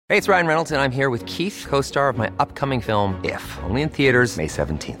Hey, it's Ryan Reynolds, and I'm here with Keith, co-star of my upcoming film, If, only in theaters May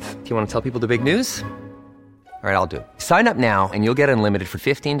 17th. Do you want to tell people the big news? All right, I'll do it. Sign up now and you'll get unlimited for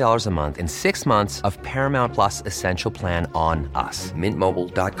 $15 a month and 6 months of Paramount Plus Essential Plan on us.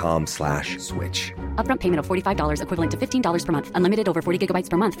 MintMobile.com/switch. Upfront payment of $45 equivalent to $15 per month. Unlimited over 40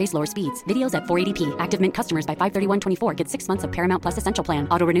 gigabytes per month. Face lower speeds. Videos at 480p. Active Mint customers by 531.24 get 6 months of Paramount Plus Essential Plan.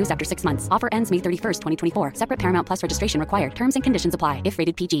 Auto renews after 6 months. Offer ends May 31st, 2024. Separate Paramount Plus registration required. Terms and conditions apply if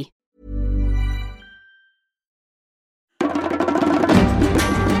rated PG.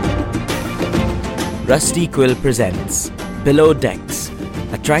 Rusty Quill presents Below Decks,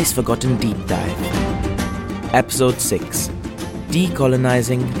 a thrice-forgotten deep dive. Episode 6,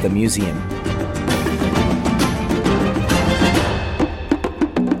 Decolonizing the Museum.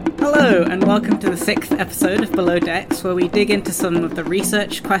 Hello, and welcome to the 6th episode of Below Decks, where we dig into some of the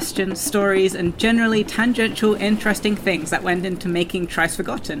research, questions, stories, and generally tangential, interesting things that went into making Thrice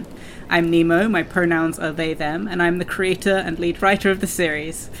Forgotten. I'm Nemo, my pronouns are they, them, and I'm the creator and lead writer of the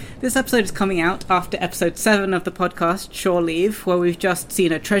series. This episode is coming out after episode 7 of the podcast, Shore Leave, where we've just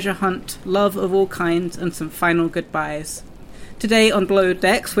seen a treasure hunt, love of all kinds, and some final goodbyes. Today on Below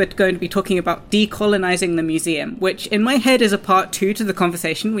Decks, we're going to be talking about decolonizing the museum, which in my head is a part 2 to the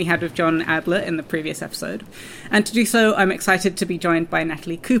conversation we had with John Adler in the previous episode. And to do so, I'm excited to be joined by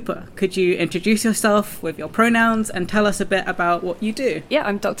Natalie Cooper. Could you introduce yourself with your pronouns and tell us a bit about what you do? Yeah,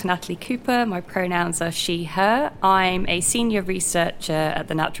 I'm Dr. Natalie Cooper. My pronouns are she, her. I'm a senior researcher at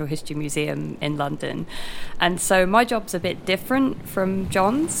the Natural History Museum in London. And so my job's a bit different from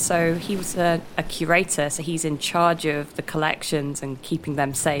John's. So he was a curator, so he's in charge of the collection and keeping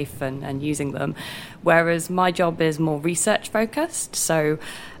them safe and using them, whereas my job is more research focused. So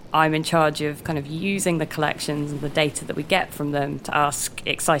I'm in charge of kind of using the collections and the data that we get from them to ask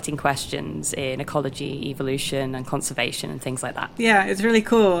exciting questions in ecology, evolution and conservation and things like that. Yeah, it's really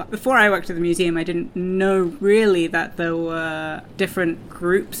cool. Before I worked at the museum, I didn't know really that there were different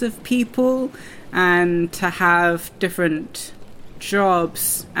groups of people and to have different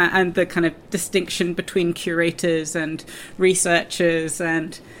jobs and the kind of distinction between curators and researchers,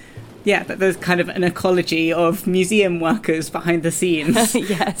 and yeah, that there's kind of an ecology of museum workers behind the scenes.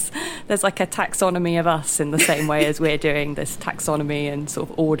 Yes, there's like a taxonomy of us in the same way as we're doing this taxonomy and sort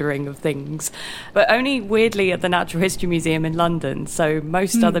of ordering of things, but only weirdly at the Natural History Museum in London. So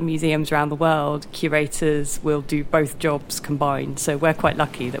most other museums around the world, curators will do both jobs combined. So we're quite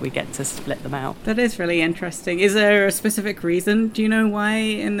lucky that we get to split them out. That is really interesting. Is there a specific reason? Do you know why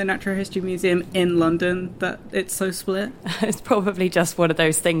in the Natural History Museum in London that it's so split? It's probably just one of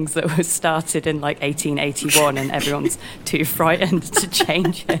those things that was started in like 1881 and everyone's too frightened to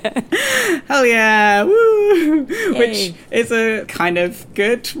change it. Hell yeah, woo! Yay. Which is a kind of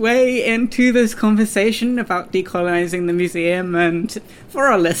good way into this conversation about decolonizing the museum. And for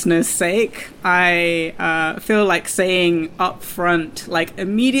our listeners' sake, I feel like saying up front, like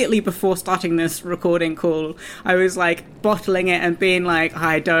immediately before starting this recording call, I was like bottling it and being like,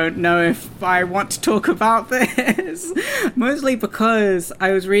 I don't know if I want to talk about this. Mostly because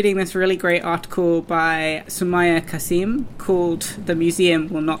I was reading this really great article by Sumaya Kasim called The Museum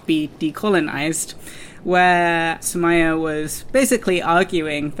Will Not Be Decolonized, where Sumaya was basically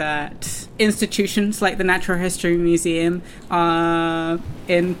arguing that institutions like the Natural History Museum are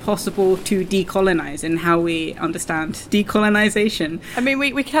impossible to decolonize in how we understand decolonization. I mean,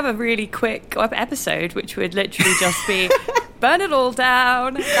 we could have a really quick episode which would literally just be burn it all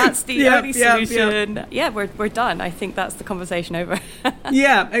down. That's the only solution. Yeah, we're done. I think that's the conversation over.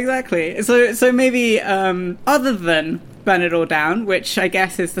 Yeah, exactly. So maybe other than burn it all down, which I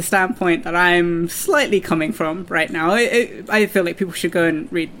guess is the standpoint that I'm slightly coming from right now. I feel like people should go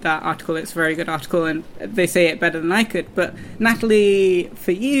and read that article. It's a very good article and they say it better than I could. But Natalie,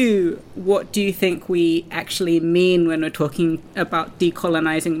 for you, what do you think we actually mean when we're talking about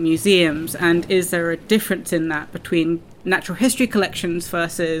decolonizing museums? And is there a difference in that between natural history collections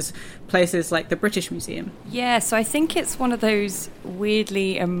versus places like the British Museum? Yeah, so I think it's one of those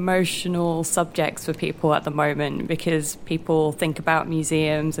weirdly emotional subjects for people at the moment, because people think about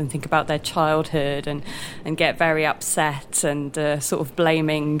museums and think about their childhood and get very upset and sort of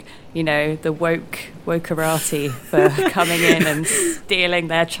blaming, you know, the wokerati for coming in and stealing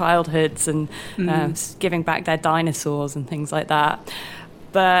their childhoods and giving back their dinosaurs and things like that.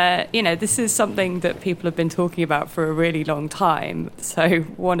 But, you know, this is something that people have been talking about for a really long time. So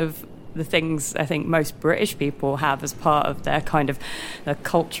one of the things I think most British people have as part of their kind of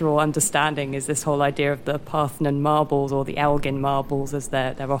cultural understanding is this whole idea of the Parthenon marbles, or the Elgin marbles as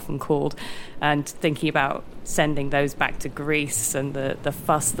they're often called, and thinking about sending those back to Greece and the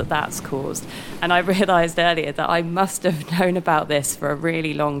fuss that's caused. And I realised earlier that I must have known about this for a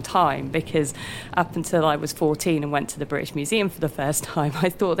really long time, because up until I was 14 and went to the British Museum for the first time, I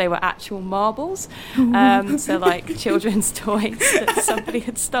thought they were actual marbles. So like children's toys that somebody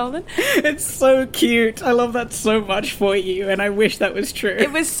had stolen. It's so cute. I love that so much for you, and I wish that was true.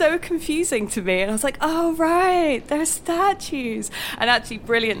 It was so confusing to me, and I was like, oh right, they're statues. And actually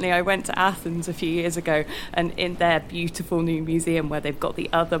brilliantly, I went to Athens a few years ago, and in their beautiful new museum where they've got the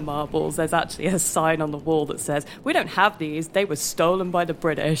other marbles, there's actually a sign on the wall that says, we don't have these, they were stolen by the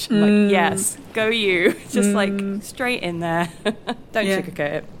British. I'm like, yes, go you. Just like straight in there. Don't sugarcoat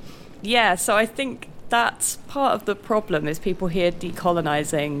it. Yeah, so I think that's part of the problem, is people hear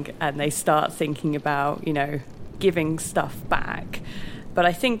decolonizing and they start thinking about, giving stuff back. But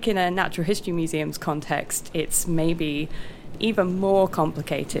I think in a natural history museum's context, it's maybe even more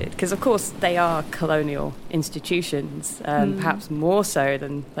complicated, because of course they are colonial institutions, perhaps more so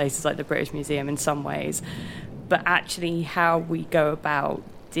than places like the British Museum in some ways. But actually how we go about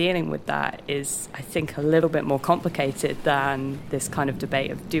dealing with that is, I think, a little bit more complicated than this kind of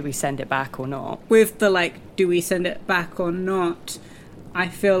debate of do we send it back or not. With the do we send it back or not, I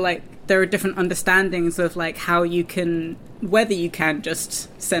feel like there are different understandings of how you can, whether you can just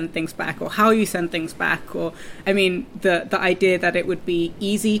send things back or how you send things back. Or I mean the idea that it would be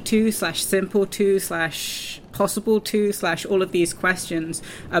easy to / simple to / possible to / all of these questions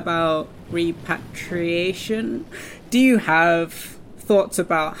about repatriation. Do you have thoughts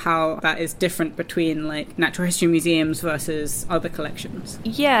about how that is different between natural history museums versus other collections?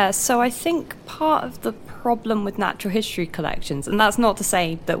 Yeah, so I think part of the problem with natural history collections, and that's not to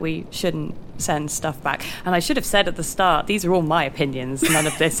say that we shouldn't send stuff back, and I should have said at the start, these are all my opinions, none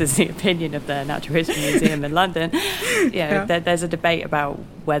of this is the opinion of the Natural History Museum in London. There's a debate about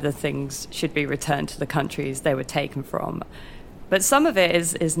whether things should be returned to the countries they were taken from. But some of it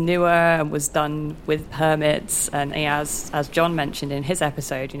is newer and was done with permits. And as John mentioned in his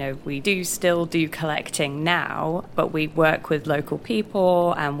episode, we do still do collecting now, but we work with local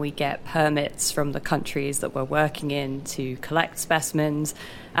people and we get permits from the countries that we're working in to collect specimens.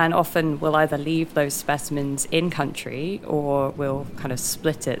 And often we'll either leave those specimens in country or we'll kind of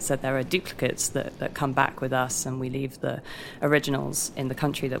split it so there are duplicates that come back with us and we leave the originals in the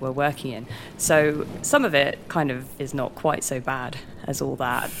country that we're working in. So some of it kind of is not quite so bad as all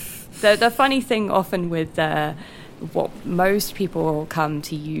that. The funny thing often with what most people come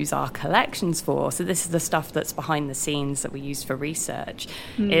to use our collections for, so this is the stuff that's behind the scenes that we use for research,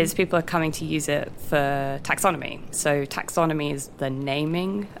 is people are coming to use it for taxonomy. So taxonomy is the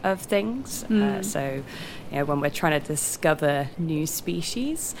naming of things. So when we're trying to discover new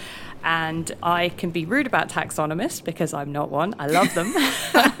species, and I can be rude about taxonomists because I'm not one. I love them.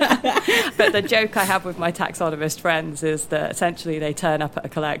 But the joke I have with my taxonomist friends is that essentially they turn up at a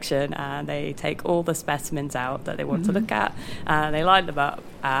collection and they take all the specimens out that they want to look at and they line them up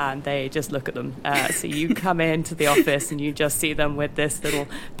and they just look at them. So you come into the office and you just see them with this little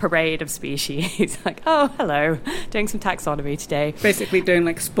parade of species. Like, oh, hello, doing some taxonomy today. Basically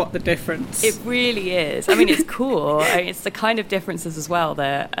doing spot the difference. It really is. I mean, it's cool. It's the kind of differences as well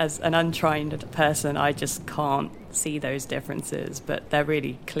that as an untrained person, I just can't see those differences, but they're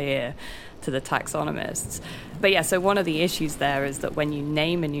really clear to the taxonomists. But yeah, so one of the issues there is that when you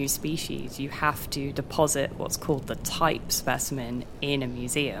name a new species, you have to deposit what's called the type specimen in a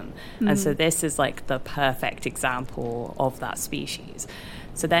museum. And so this is the perfect example of that species.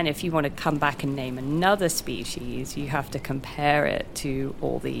 So then if you want to come back and name another species, you have to compare it to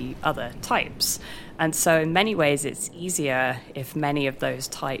all the other types. And so in many ways, it's easier if many of those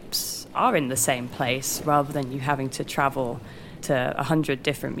types are in the same place rather than you having to travel to 100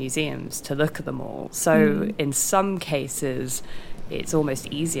 different museums to look at them all. So in some cases, it's almost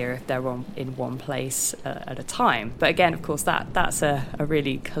easier if they're in one place at a time. But again, of course, that's a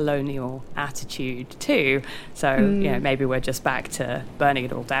really colonial attitude too. So, maybe we're just back to burning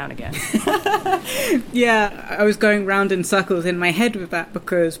it all down again. Yeah, I was going round in circles in my head with that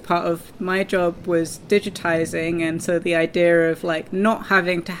because part of my job was digitizing. And so the idea of not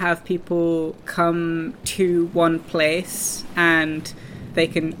having to have people come to one place and they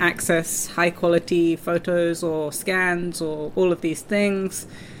can access high-quality photos or scans or all of these things.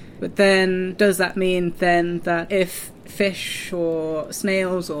 But then, does that mean then that if fish or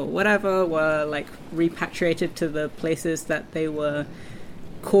snails or whatever were, repatriated to the places that they were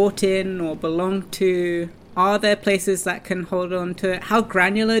caught in or belonged to, are there places that can hold on to it? How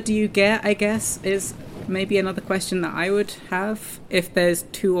granular do you get, I guess, is maybe another question that I would have. If there's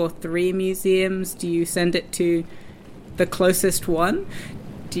 2 or 3 museums, do you send it to the closest one?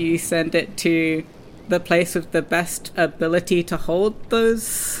 Do you send it to the place with the best ability to hold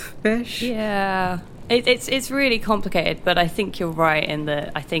those fish. Yeah. It's really complicated, but I think you're right in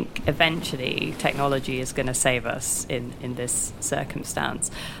that I think eventually technology is going to save us in this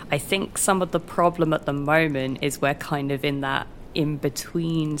circumstance. I think some of the problem at the moment is we're kind of in that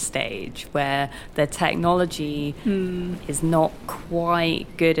in-between stage where the technology is not quite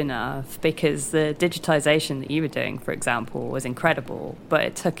good enough, because the digitization that you were doing, for example, was incredible, but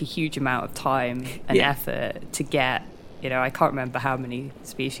it took a huge amount of time and effort to get, I can't remember how many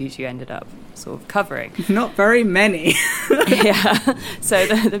species you ended up sort of covering. Not very many. Yeah. So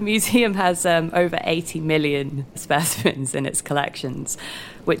the museum has over 80 million specimens in its collections,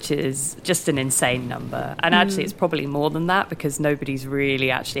 which is just an insane number. And actually it's probably more than that, because nobody's really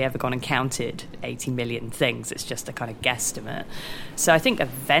actually ever gone and counted 80 million things. It's just a kind of guesstimate. So I think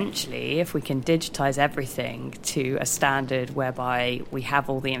eventually, if we can digitize everything to a standard whereby we have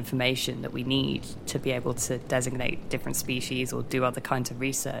all the information that we need to be able to designate different species or do other kinds of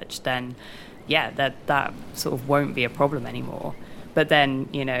research, then that sort of won't be a problem anymore. But then,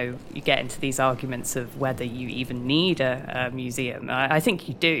 you get into these arguments of whether you even need a museum. I think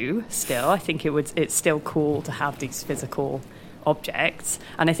you do still. I think it's still cool to have these physical objects.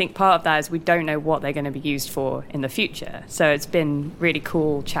 And I think part of that is we don't know what they're going to be used for in the future. So it's been really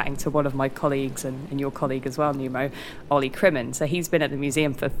cool chatting to one of my colleagues and your colleague as well, Numo, Ollie Crimmen. So he's been at the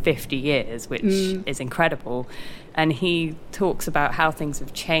museum for 50 years, which is incredible. And he talks about how things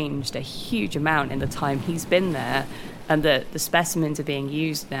have changed a huge amount in the time he's been there, and that the specimens are being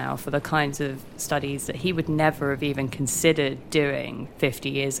used now for the kinds of studies that he would never have even considered doing 50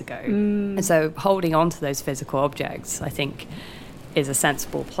 years ago. And so holding on to those physical objects, I think, is a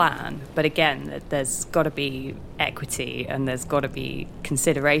sensible plan. But again, there's got to be equity, and there's got to be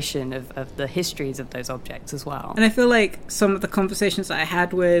consideration of the histories of those objects as well. And I feel like some of the conversations that I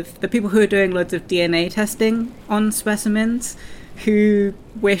had with the people who are doing loads of DNA testing on specimens, who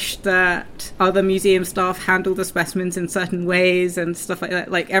wish that other museum staff handle the specimens in certain ways and stuff like that.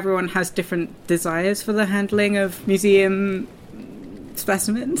 Like, everyone has different desires for the handling of museum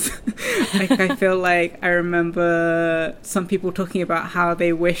specimens. I feel like I remember some people talking about how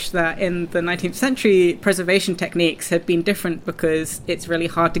they wish that in the 19th century preservation techniques had been different, because it's really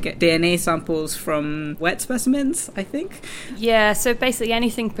hard to get DNA samples from wet specimens, I think. Yeah, so basically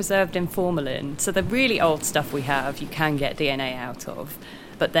anything preserved in formalin. So the really old stuff we have, you can get DNA out of.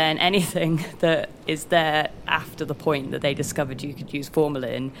 But then anything that is there after the point that they discovered you could use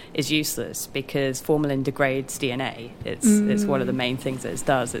formalin is useless, because formalin degrades DNA. It's one of the main things that it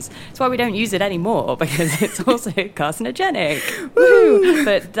does. It's why we don't use it anymore, because it's also carcinogenic. Woo!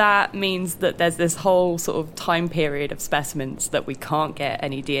 But that means that there's this whole sort of time period of specimens that we can't get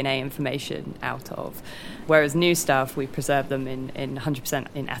any DNA information out of. Whereas new stuff, we preserve them in 100%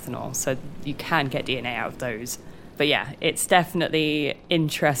 in ethanol, so you can get DNA out of those. But yeah, it's definitely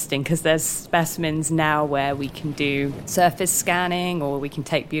interesting, because there's specimens now where we can do surface scanning, or we can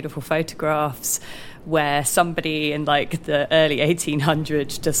take beautiful photographs, where somebody in like the early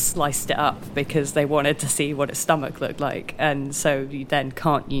 1800s just sliced it up because they wanted to see what its stomach looked like, and so you then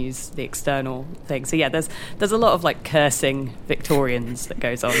can't use the external thing. So yeah, there's a lot of like cursing Victorians that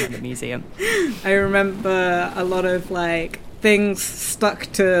goes on in the museum. I remember a lot of like things stuck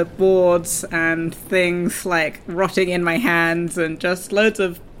to boards and things like rotting in my hands, and just loads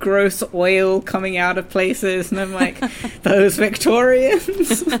of gross oil coming out of places, and I'm like, those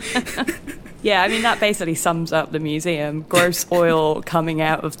Victorians. Yeah, I mean, that basically sums up the museum. Gross oil coming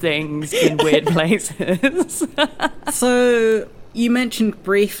out of things in weird places. So you mentioned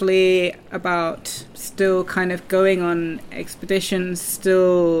briefly about still kind of going on expeditions,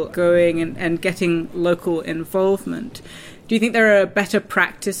 still going and getting local involvement. Do you think there are better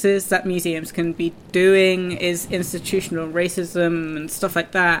practices that museums can be doing? Is institutional racism and stuff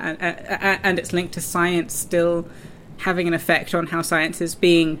like that, and its link to science, still having an effect on how science is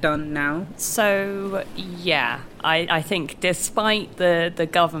being done now? So, yeah, I think despite the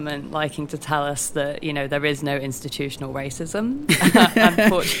government liking to tell us that, there is no institutional racism,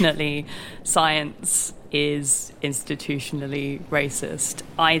 unfortunately, science is institutionally racist,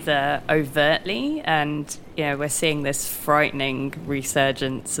 either overtly, and we're seeing this frightening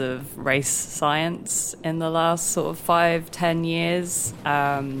resurgence of race science in the last sort of 5-10 years.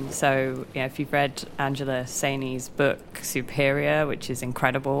 So if you've read Angela Saini's book Superior, which is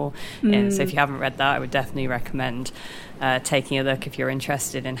incredible, and so if you haven't read that, I would definitely recommend taking a look if you're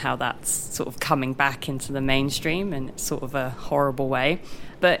interested in how that's sort of coming back into the mainstream in sort of a horrible way.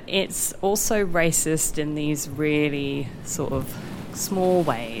 But it's also racist in these really sort of small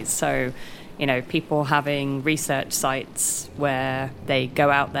ways. So, people having research sites where they go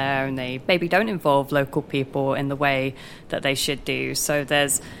out there and they maybe don't involve local people in the way that they should do. So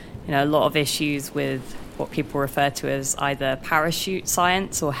there's, a lot of issues with what people refer to as either parachute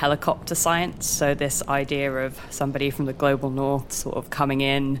science or helicopter science. So this idea of somebody from the global north sort of coming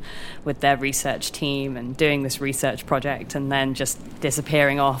in with their research team and doing this research project and then just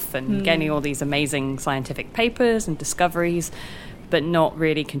disappearing off and getting all these amazing scientific papers and discoveries, but not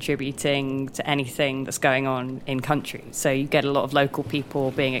really contributing to anything that's going on in country. So you get a lot of local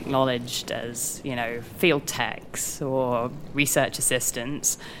people being acknowledged as, field techs or research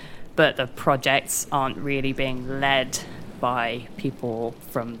assistants, but the projects aren't really being led by people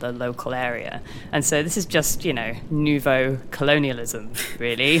from the local area. And so this is just, nouveau colonialism,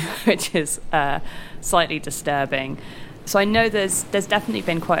 really, which is slightly disturbing. So I know there's definitely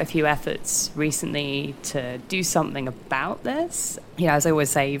been quite a few efforts recently to do something about this. As I always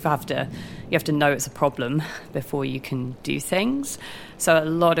say, you have to know it's a problem before you can do things. So a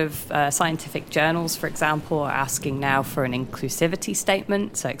lot of scientific journals, for example, are asking now for an inclusivity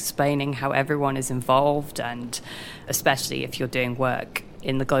statement, so explaining how everyone is involved, and especially if you're doing work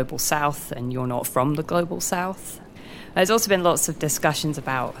in the Global South and you're not from the Global South. There's also been lots of discussions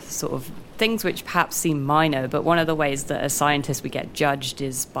about sort of things which perhaps seem minor, but one of the ways that as scientists we get judged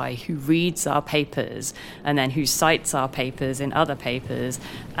is by who reads our papers and then who cites our papers in other papers.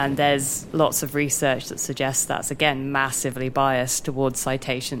 And there's lots of research that suggests that's, again, massively biased towards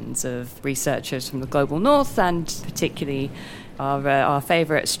citations of researchers from the Global North, and particularly our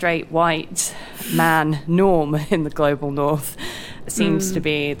favourite straight white man norm in the Global North seems to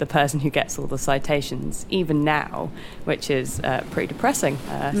be the person who gets all the citations, even now, which is pretty depressing.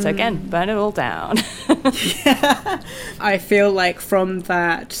 So again, burn it all down. Yeah. I feel like from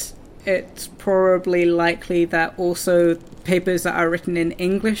that, it's probably likely that also papers that are written in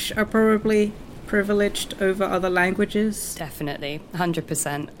English are probably privileged over other languages. Definitely,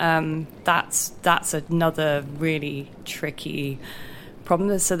 100%. That's another really tricky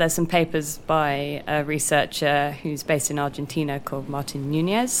problem. So there's some papers by a researcher who's based in Argentina called Martin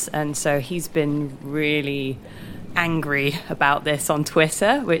Nunez, and so he's been really angry about this on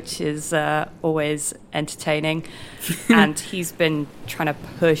Twitter, which is always entertaining. And he's been trying to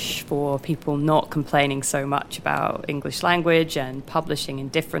push for people not complaining so much about English language and publishing in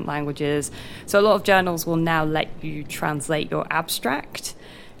different languages. So a lot of journals will now let you translate your abstract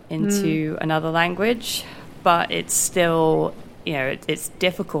into another language, but it's still, it's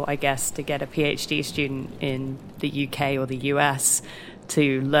difficult, I guess, to get a PhD student in the UK or the US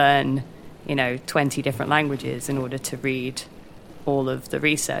to learn 20 different languages in order to read all of the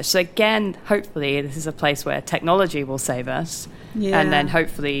research. So again, hopefully this is a place where technology will save us. Yeah. And then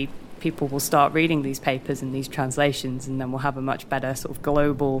hopefully people will start reading these papers and these translations, and then we'll have a much better sort of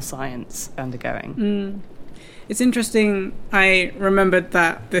global science undergoing. It's interesting. I remembered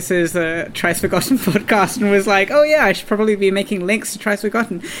that this is a Thrice Forgotten podcast and was like, oh yeah, I should probably be making links to Thrice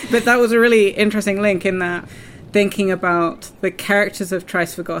Forgotten. But that was a really interesting link in that thinking about the characters of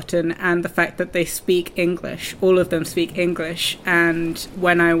Thrice Forgotten and the fact that they speak English. All of them speak English. And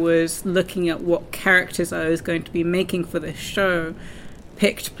when I was looking at what characters I was going to be making for this show,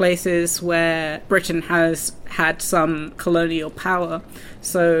 picked places where Britain has had some colonial power.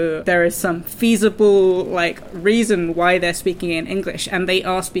 So there is some feasible reason why they're speaking in English, and they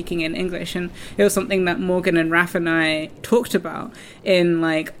are speaking in English. And it was something that Morgan and Raf and I talked about in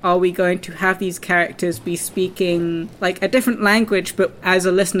are we going to have these characters be speaking a different language, but as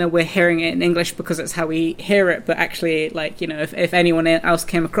a listener we're hearing it in English because it's how we hear it, but actually if anyone else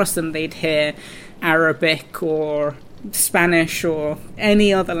came across them, they'd hear Arabic or Spanish or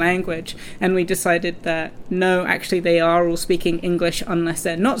any other language. And we decided that no, actually they are all speaking English unless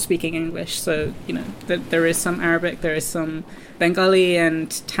they're not speaking English. So there is some Arabic, there is some Bengali and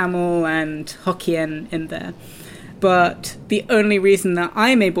Tamil and Hokkien in there, but the only reason that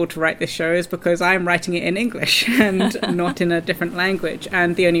I'm able to write this show is because I'm writing it in English and not in a different language.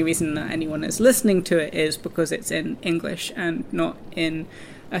 And the only reason that anyone is listening to it is because it's in English and not in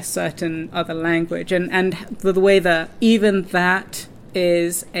a certain other language. And the way that even that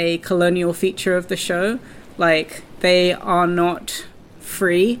is a colonial feature of the show, they are not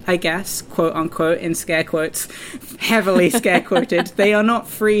free, I guess, quote unquote, in scare quotes, heavily scare quoted. They are not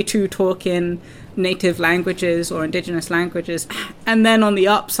free to talk in native languages or indigenous languages. And then on the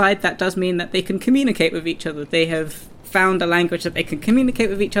upside, that does mean that they can communicate with each other. They have found a language that they can communicate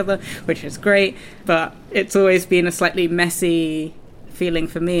with each other, which is great. But it's always been a slightly messy feeling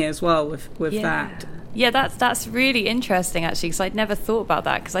for me as well with that. Yeah, that's really interesting, actually, because I'd never thought about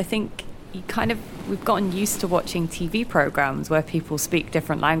that, because I think we've gotten used to watching TV programs where people speak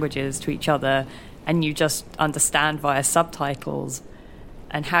different languages to each other and you just understand via subtitles.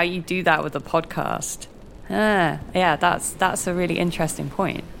 And how you do that with a podcast. That's a really interesting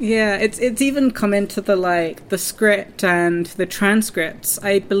point. Yeah, it's even come into the script and the transcripts.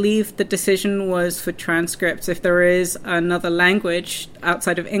 I believe the decision was for transcripts, if there is another language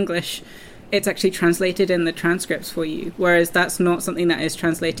outside of English, it's actually translated in the transcripts for you, whereas that's not something that is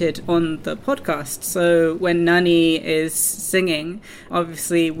translated on the podcast. So when Nani is singing,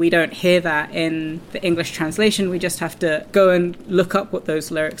 obviously we don't hear that in the English translation. We just have to go and look up what those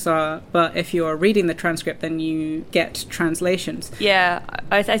lyrics are. But if you're reading the transcript, then you get translations. Yeah,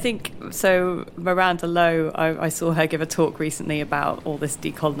 I think so. Miranda Lowe, I saw her give a talk recently about all this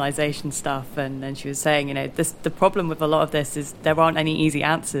decolonization stuff, and then she was saying, the problem with a lot of this is there aren't any easy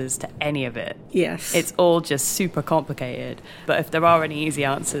answers to any of it. Yes. It's all just super complicated. But if there are any easy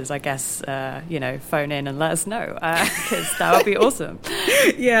answers, I guess, phone in and let us know, because that would be awesome.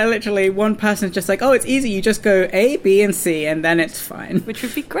 Yeah, literally one person's just like, oh, it's easy. You just go A, B, and C, and then it's fine. Which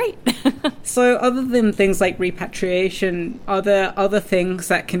would be great. So other than things like repatriation, are there other things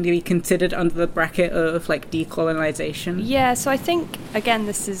that can be considered under the bracket of decolonization? Yeah, so I think, again,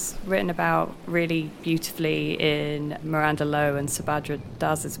 this is written about really beautifully in Miranda Lowe and Subhadra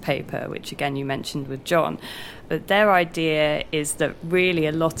Das's paper, which again you mentioned with John. But their idea is that really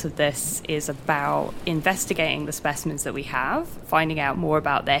a lot of this is about investigating the specimens that we have, finding out more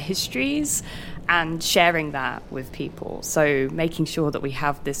about their histories, and sharing that with people. So making sure that we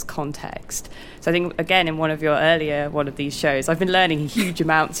have this context. So I think, again, in one of these shows, I've been learning huge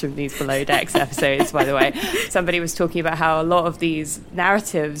amounts from these Below Decks episodes, by the way. Somebody was talking about how a lot of these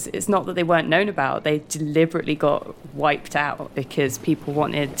narratives, it's not that they weren't known about, they deliberately got wiped out because people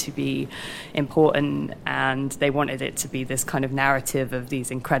wanted to be important and they wanted it to be this kind of narrative of these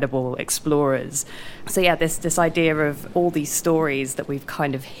incredible explorers. So yeah, this idea of all these stories that we've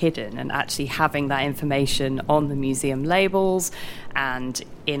kind of hidden and actually having that information on the museum labels and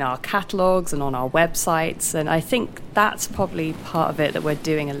in our catalogues and on our websites. And I think that's probably part of it that we're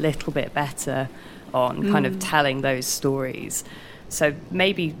doing a little bit better on, kind of telling those stories. So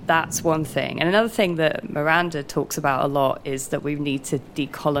maybe that's one thing. And another thing that Miranda talks about a lot is that we need to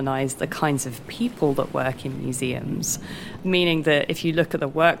decolonize the kinds of people that work in museums, meaning that if you look at the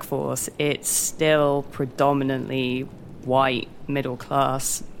workforce, it's still predominantly white,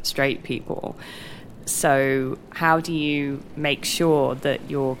 middle-class, straight people. So how do you make sure that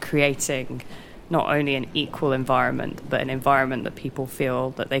you're creating not only an equal environment, but an environment that people feel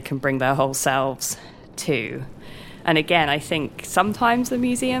that they can bring their whole selves to? And again, I think sometimes the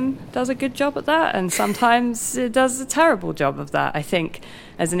museum does a good job at that, and sometimes it does a terrible job of that. I think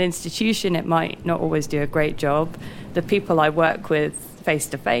as an institution, it might not always do a great job. The people I work with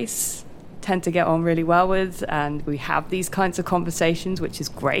face-to-face tend to get on really well with, and we have these kinds of conversations, which is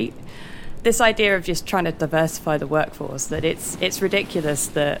great. This idea of just trying to diversify the workforce, that it's ridiculous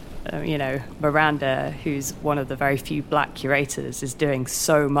that Miranda, who's one of the very few black curators, is doing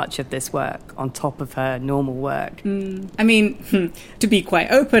so much of this work on top of her normal work. I mean, to be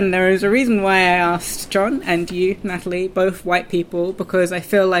quite open, there is a reason why I asked John and you, Natalie, both white people, because I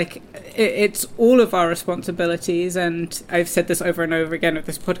feel like it's all of our responsibilities, and I've said this over and over again with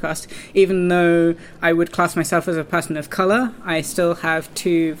this podcast, even though I would class myself as a person of colour, I still have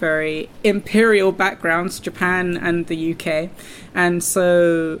two very imperial backgrounds, Japan and the UK, and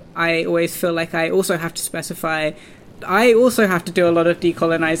so I always feel like I also have to specify I also have to do a lot of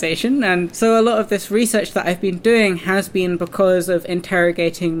decolonization, and so a lot of this research that I've been doing has been because of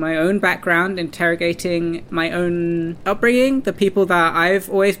interrogating my own background, interrogating my own upbringing, the people that I've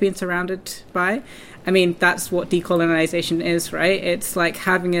always been surrounded by. I mean, that's what decolonization is, right? It's like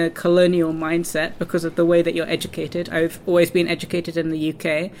having a colonial mindset because of the way that you're educated. I've always been educated in the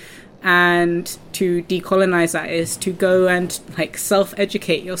UK. And to decolonize that is to go and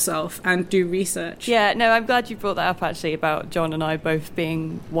self-educate yourself and do research. Yeah, no, I'm glad you brought that up actually about John and I both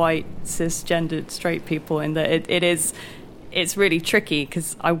being white, cisgendered, straight people, in that it's really tricky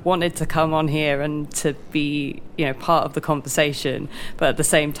because I wanted to come on here and to be, part of the conversation, but at the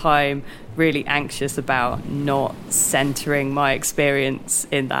same time, really anxious about not centering my experience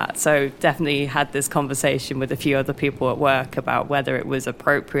in that. So definitely had this conversation with a few other people at work about whether it was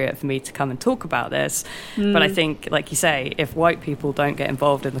appropriate for me to come and talk about this. But I think, like you say, if white people don't get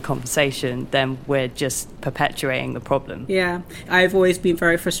involved in the conversation, then we're just perpetuating the problem. Yeah, I've always been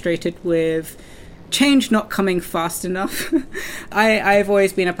very frustrated with change not coming fast enough. I've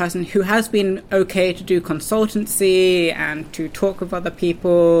always been a person who has been okay to do consultancy and to talk with other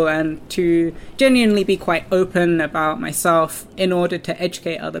people and to genuinely be quite open about myself in order to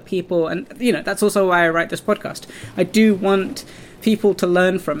educate other people. And, that's also why I write this podcast. I do want people to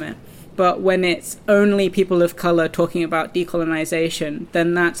learn from it. But when it's only people of colour talking about decolonization,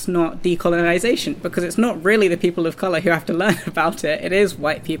 then that's not decolonization, because it's not really the people of colour who have to learn about it. It is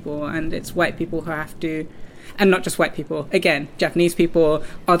white people, and it's white people who have to, and not just white people. Again, Japanese people,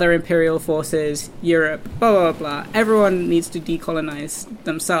 other imperial forces, Europe, blah, blah, blah. Everyone needs to decolonize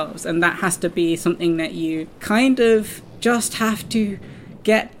themselves, and that has to be something that you kind of just have to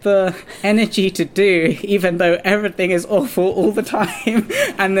get the energy to do, even though everything is awful all the time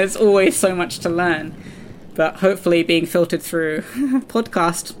and there's always so much to learn. But hopefully being filtered through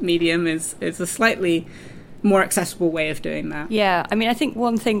podcast medium is a slightly more accessible way of doing that. Yeah, I mean, I think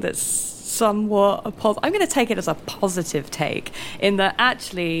one thing that's somewhat I'm going to take it as a positive take, in that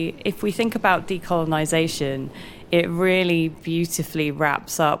actually, if we think about decolonization, it really beautifully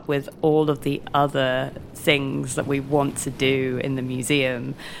wraps up with all of the other things that we want to do in the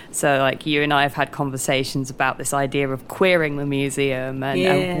museum. So, like, you and I have had conversations about this idea of queering the museum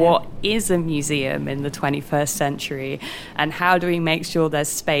and what is a museum in the 21st century, and how do we make sure there's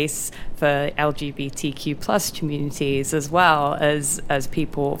space for LGBTQ plus communities as well as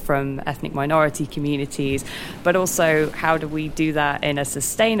people from ethnic minority communities, but also how do we do that in a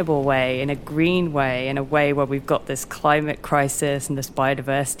sustainable way, in a green way, in a way where we've got this climate crisis and this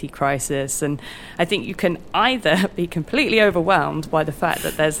biodiversity crisis. And I think you can either be completely overwhelmed by the fact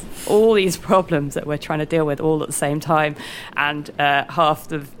that there's all these problems that we're trying to deal with all at the same time, and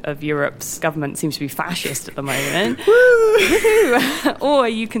half of Europe's government seems to be fascist at the moment. Or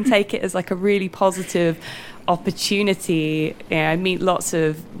you can take it as like a really positive opportunity. I meet lots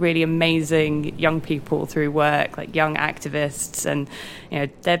of really amazing young people through work, like young activists, and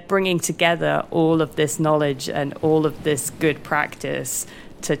they're bringing together all of this knowledge and all of this good practice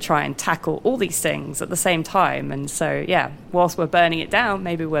to try and tackle all these things at the same time. And so, whilst we're burning it down,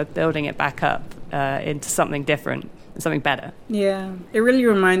 maybe we're building it back up into something different, something better. Yeah, it really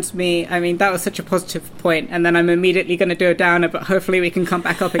reminds me, I mean, that was such a positive point, and then I'm immediately going to do a downer, but hopefully we can come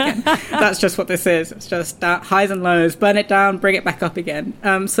back up again. That's just what this is. It's just highs and lows, burn it down, bring it back up again.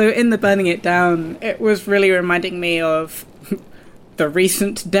 So in the burning it down, it was really reminding me of the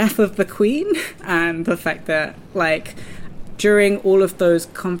recent death of the Queen, and the fact that, like, during all of those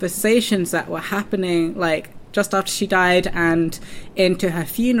conversations that were happening, like, just after she died and into her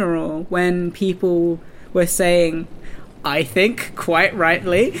funeral, when people were saying, I think quite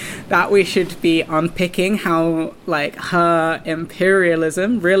rightly, that we should be unpicking how, like, her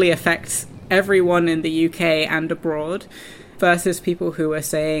imperialism really affects everyone in the UK and abroad, versus people who are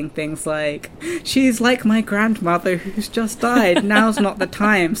saying things like, she's like my grandmother who's just died, now's not the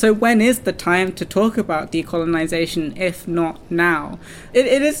time. So when is the time to talk about decolonization if not now? It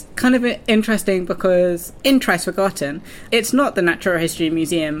is kind of interesting because in Thrice Forgotten, it's not the Natural History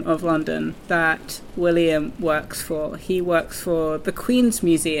Museum of London that William works for. He works for the Queen's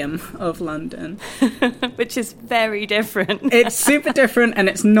Museum of London. Which is very different. It's super different, and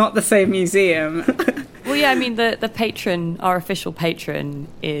it's not the same museum. Well, yeah, I mean, the patron, our official patron,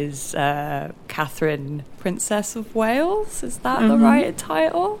 is Catherine, Princess of Wales. Is that the right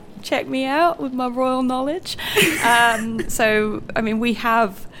title? Check me out with my royal knowledge. So, I mean, we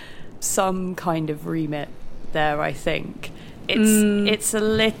have some kind of remit there, I think. It's a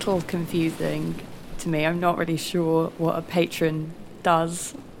little confusing to me. I'm not really sure what a patron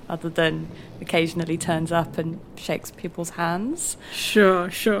does, other than occasionally turns up and shakes people's hands. Sure.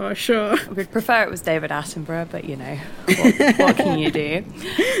 We'd prefer it was David Attenborough, but what can you do?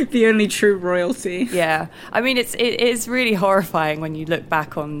 The only true royalty. Yeah. I mean, it is really horrifying when you look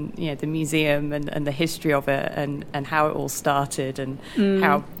back on the museum and the history of it and how it all started, and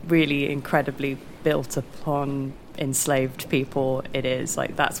how really incredibly built upon enslaved people it is.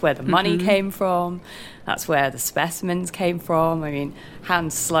 Like, that's where the money came from, that's where the specimens came from. I mean,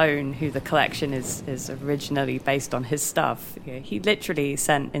 Hans Sloane, who the collection is originally based on his stuff, he literally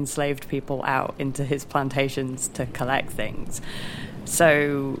sent enslaved people out into his plantations to collect things.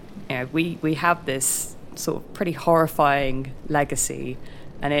 So we have this sort of pretty horrifying legacy,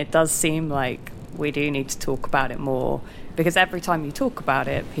 and it does seem like we do need to talk about it more, because every time you talk about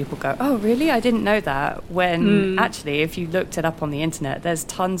it, people go, oh, really? I didn't know that. When actually, if you looked it up on the internet, there's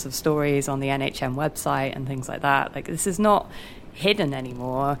tons of stories on the NHM website and things like that. Like, this is not hidden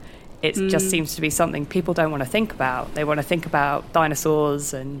anymore. It just seems to be something people don't want to think about. They want to think about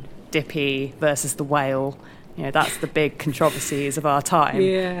dinosaurs and Dippy versus the whale You know, that's the big controversies of our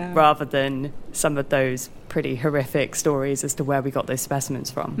time, rather than some of those pretty horrific stories as to where we got those specimens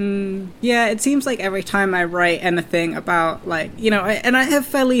from. Yeah, it seems like every time I write anything about, like, you know, and I have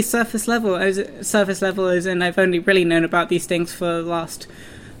fairly surface level as in I've only really known about these things for the last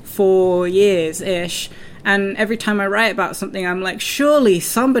 4 years-ish. And every time I write about something, I'm like, surely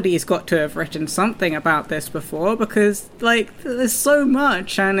somebody's got to have written something about this before, because, like, there's so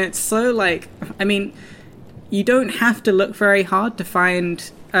much, and it's so, like, I mean, you don't have to look very hard to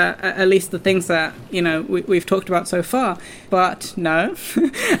find at least the things that, you know, we've talked about so far. But no.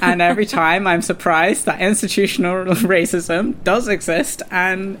 And every time I'm surprised that institutional racism does exist,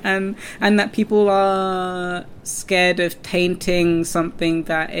 and that people are scared of tainting something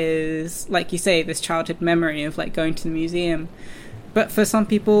that is, like you say, this childhood memory of, like, going to the museum. But for some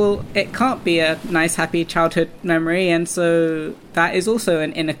people, it can't be a nice, happy childhood memory, and so that is also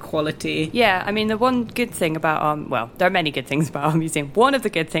an inequality. Yeah, I mean, the one good thing about well, there are many good things about our museum. One of the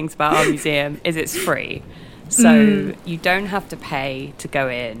good things about our museum is it's free. So you don't have to pay to go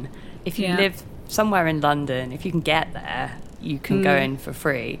in. If you live somewhere in London, if you can get there, you can go in for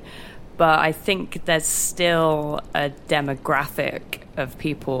free. But I think there's still a demographic of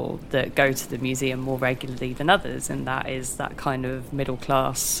people that go to the museum more regularly than others, and that is that kind of middle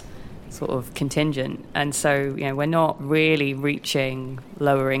class sort of contingent. And so, you know, we're not really reaching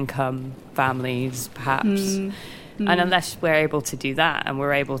lower income families, perhaps. And unless we're able to do that, and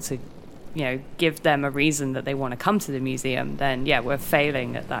we're able to, you know, give them a reason that they want to come to the museum, then we're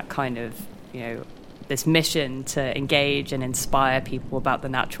failing at that kind of, you know, this mission to engage and inspire people about the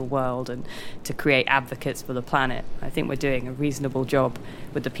natural world and to create advocates for the planet. I think we're doing a reasonable job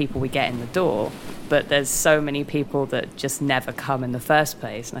with the people we get in the door, but there's so many people that just never come in the first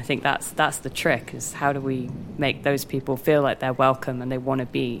place, and I think that's the trick, is how do we make those people feel like they're welcome and they want to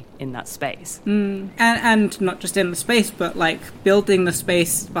be in that space. And not just in the space, but, like, building the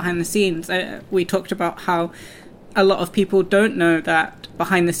space behind the scenes. We talked about how a lot of people don't know that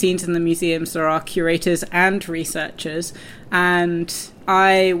behind the scenes in the museums there are curators and researchers, and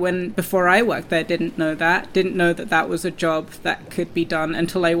before I worked there, didn't know that was a job that could be done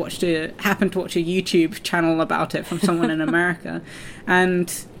until I happened to watch a YouTube channel about it from someone in America.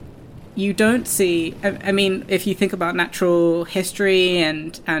 And you don't see, I mean, if you think about natural history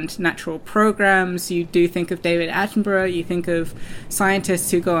and natural programs, you do think of David Attenborough, you think of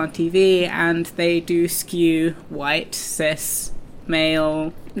scientists who go on TV, and they do skew white, cis,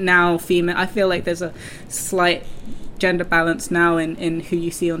 male, now female. I feel like there's a slight gender balance now in who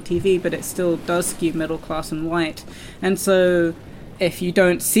you see on TV, but it still does skew middle class and white. And so if you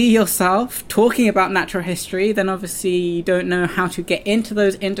don't see yourself talking about natural history, then obviously you don't know how to get into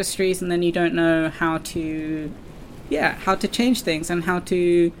those industries, and then you don't know how to change things, and how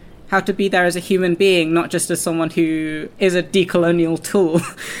to be there as a human being, not just as someone who is a decolonial tool.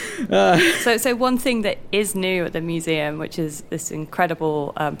 So one thing that is new at the museum, which is this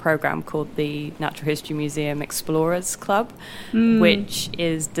incredible program called the Natural History Museum Explorers Club, which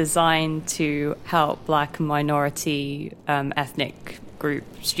is designed to help Black and minority ethnic group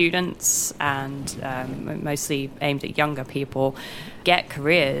students, and mostly aimed at younger people, get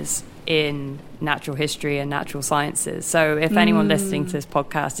careers in natural history and natural sciences. So if anyone listening to this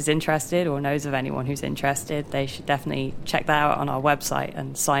podcast is interested, or knows of anyone who's interested, they should definitely check that out on our website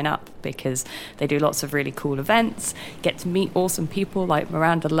and sign up, because they do lots of really cool events, get to meet awesome people like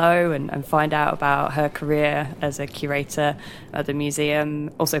Miranda Lowe and find out about her career as a curator at the museum.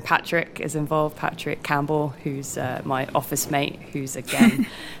 Also Patrick is involved, Patrick Campbell, who's my office mate, who's again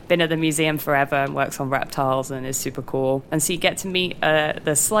been at the museum forever and works on reptiles and is super cool. And so you get to meet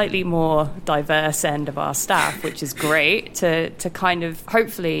the slightly more diverse end of our staff, which is great to kind of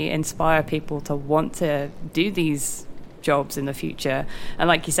hopefully inspire people to want to do these jobs in the future. And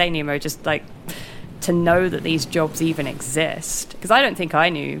like you say, Nemo, just like to know that these jobs even exist, because I don't think I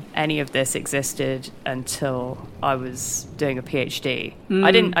knew any of this existed until I was doing a PhD.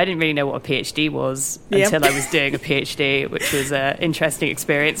 I didn't really know what a PhD was until I was doing a PhD, which was an interesting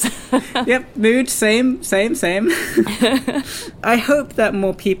experience. Yep, mood, same. I hope that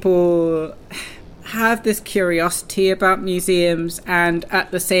more people have this curiosity about museums, and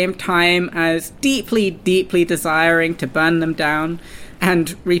at the same time as deeply, deeply desiring to burn them down and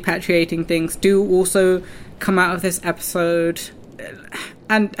repatriating things, do also come out of this episode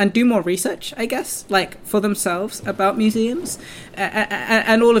and do more research, I guess, like for themselves about museums.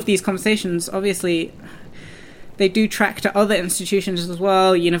 And all of these conversations, obviously, they do track to other institutions as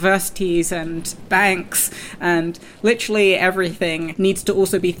well, universities and banks, and literally everything needs to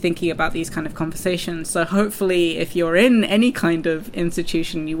also be thinking about these kind of conversations. So hopefully if you're in any kind of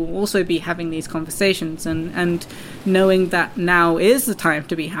institution, you will also be having these conversations and knowing that now is the time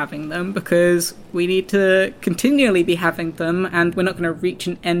to be having them, because we need to continually be having them, and we're not going to reach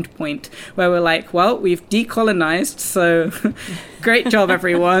an end point where we're like, well, we've decolonized, so great job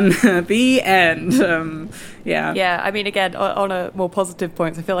everyone. The end. Yeah, I mean, again, on a more positive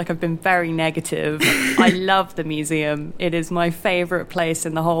point, I feel like I've been very negative. I love the museum. It is my favourite place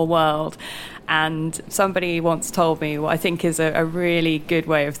in the whole world. And somebody once told me what I think is a really good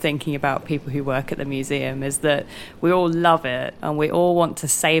way of thinking about people who work at the museum is that we all love it and we all want to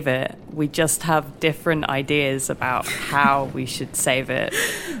save it. We just have different ideas about how we should save it.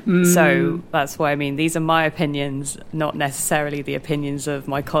 So that's why, I mean, these are my opinions, not necessarily the opinions of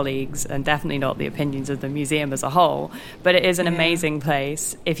my colleagues, and definitely not the opinions of the museum as a whole. But it is an amazing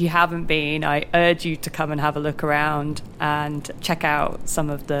place. If you haven't been, I urge you to come and have a look around and check out some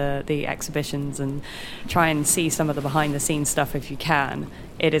of the exhibitions and try and see some of the behind the scenes stuff if you can.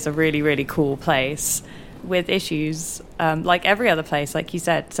 It is a really, really cool place with issues like every other place, like you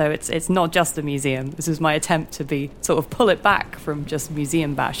said. So it's not just a museum. This is my attempt to be sort of pull it back from just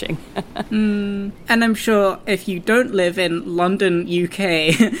museum bashing. And I'm sure if you don't live in London,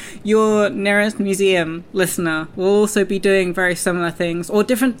 UK, your nearest museum listener will also be doing very similar things or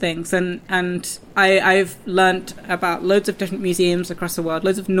different things. And I've learnt about loads of different museums across the world,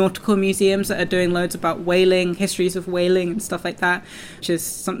 loads of nautical museums that are doing loads about whaling, histories of whaling and stuff like that, which is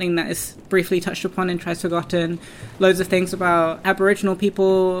something that is briefly touched upon in Tries Forgotten. Loads of things about Aboriginal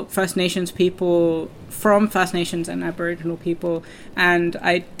people, First Nations people, from First Nations and Aboriginal people. And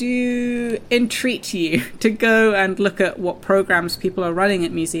I do entreat you to go and look at what programs people are running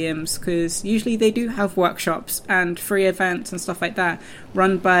at museums, because usually they do have workshops and free events and stuff like that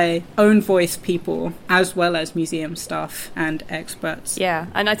run by own voice people as well as museum staff and experts. Yeah,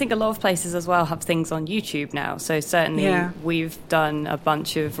 and I think a lot of places as well have things on YouTube now. So certainly we've done a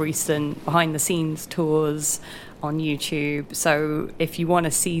bunch of recent behind the scenes tours on YouTube. So if you want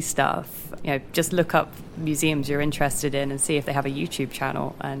to see stuff, just look up museums you're interested in and see if they have a YouTube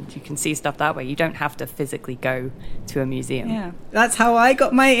channel, and you can see stuff that way. You don't have to physically go to a museum. Yeah, that's how I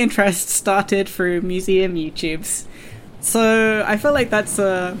got my interest started, through museum YouTubes. So I feel like that's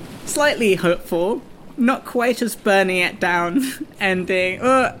slightly hopeful, not quite as burning it down ending.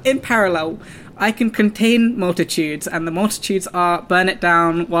 In parallel, I can contain multitudes, and the multitudes are burn it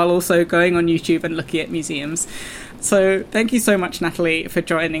down while also going on YouTube and looking at museums. So thank you so much, Natalie, for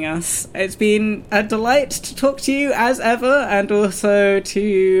joining us. It's been a delight to talk to you as ever, and also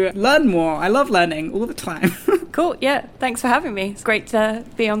to learn more. I love learning all the time. Cool, yeah, thanks for having me. It's great to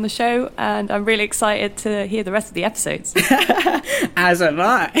be on the show, and I'm really excited to hear the rest of the episodes. As am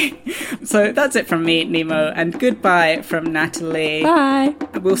I. So that's it from me, Nemo, and goodbye from Natalie. Bye.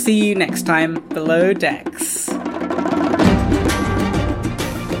 We'll see you next time below decks.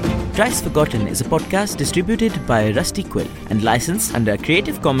 Tries Forgotten is a podcast distributed by Rusty Quill and licensed under a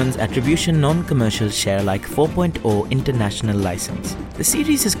Creative Commons Attribution Non-Commercial Share-alike 4.0 International License. The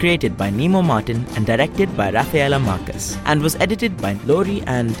series is created by Nemo Martin and directed by Rafaela Marcus, and was edited by Laurie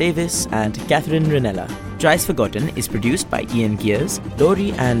Ann Davis and Catherine Ranella. Tries Forgotten is produced by Ian Gears,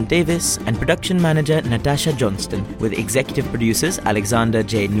 Laurie Ann Davis, and production manager Natasha Johnston, with executive producers Alexander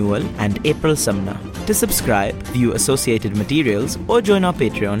J. Newell and April Sumner. To subscribe, view associated materials, or join our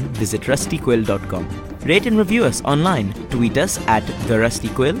Patreon, visit rustyquill.com. Rate and review us online. Tweet us at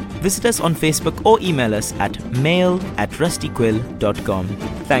TheRustyQuill, visit us on Facebook, or email us at mail@rustyquill.com.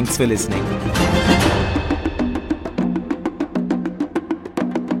 Thanks for listening.